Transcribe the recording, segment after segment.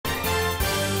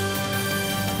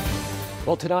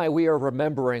Well, tonight we are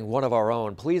remembering one of our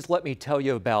own. Please let me tell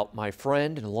you about my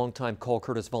friend and longtime Call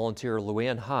Kurtis volunteer,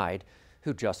 Luanne Hyde,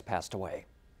 who just passed away.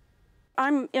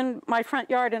 I'm in my front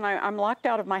yard and I'm locked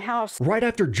out of my house. Right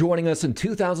after joining us in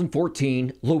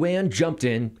 2014, Luanne jumped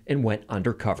in and went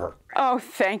undercover. Oh,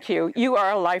 thank you. You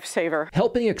are a lifesaver.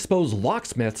 Helping expose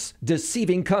locksmiths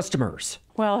deceiving customers.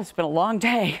 Well, it's been a long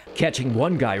day. Catching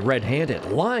one guy red-handed,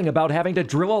 lying about having to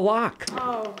drill a lock.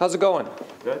 Oh. How's it going?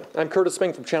 Good. I'm Curtis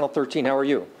Spink from Channel 13. How are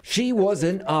you? She was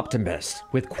an optimist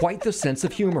with quite the sense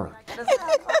of humor.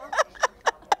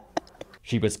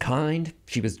 She was kind,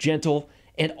 she was gentle,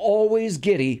 and always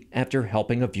giddy after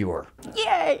helping a viewer.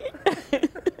 Yay!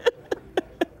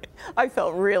 I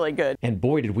felt really good. And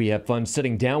boy, did we have fun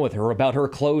sitting down with her about her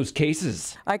closed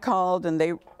cases. I called and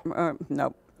they,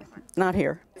 nope, not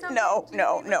here. No.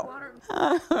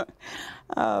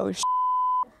 Oh,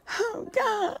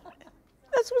 God,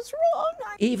 that's what's wrong.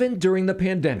 Even during the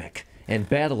pandemic and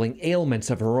battling ailments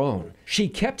of her own, she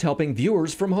kept helping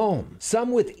viewers from home,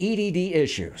 some with EDD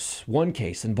issues. One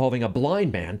case involving a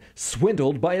blind man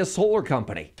swindled by a solar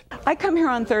company. I come here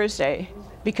on Thursday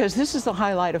because this is the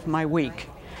highlight of my week,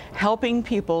 helping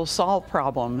people solve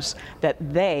problems that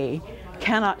they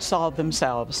cannot solve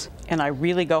themselves. And I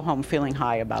really go home feeling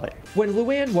high about it. When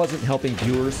Luanne wasn't helping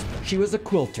viewers, she was a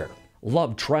quilter,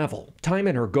 loved travel, time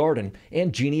in her garden,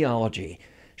 and genealogy.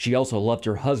 She also loved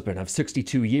her husband of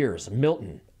 62 years,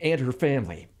 Milton, and her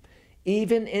family.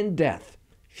 Even in death,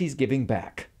 she's giving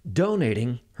back,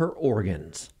 donating her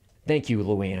organs. Thank you,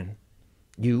 Luanne.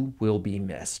 You will be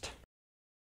missed.